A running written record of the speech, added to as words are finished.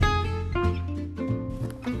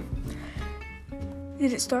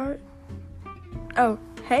Did it start? Oh,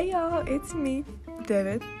 hey y'all, it's me,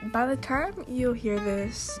 David. By the time you'll hear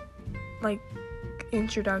this,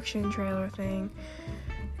 introduction trailer thing,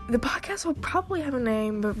 the podcast will probably have a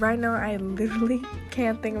name, but right now I literally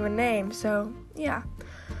can't think of a name, so, yeah.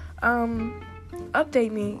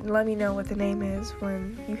 Update me and let me know what the name is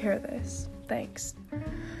when you hear this. Thanks.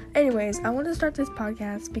 Anyways, I wanted to start this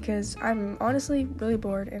podcast because I'm honestly really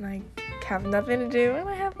bored and I have nothing to do and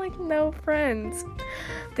I have no friends.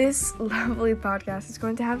 This lovely podcast is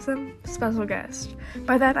going to have some special guests.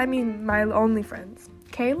 By that I mean my only friends.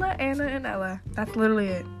 Kayla, Anna, and Ella. That's literally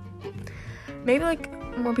it. Maybe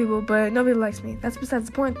more people, but nobody likes me. That's besides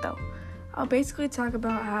the point though. I'll basically talk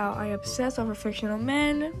about how I obsess over fictional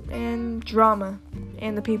men and drama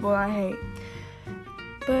and the people I hate.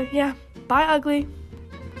 But yeah, bye ugly.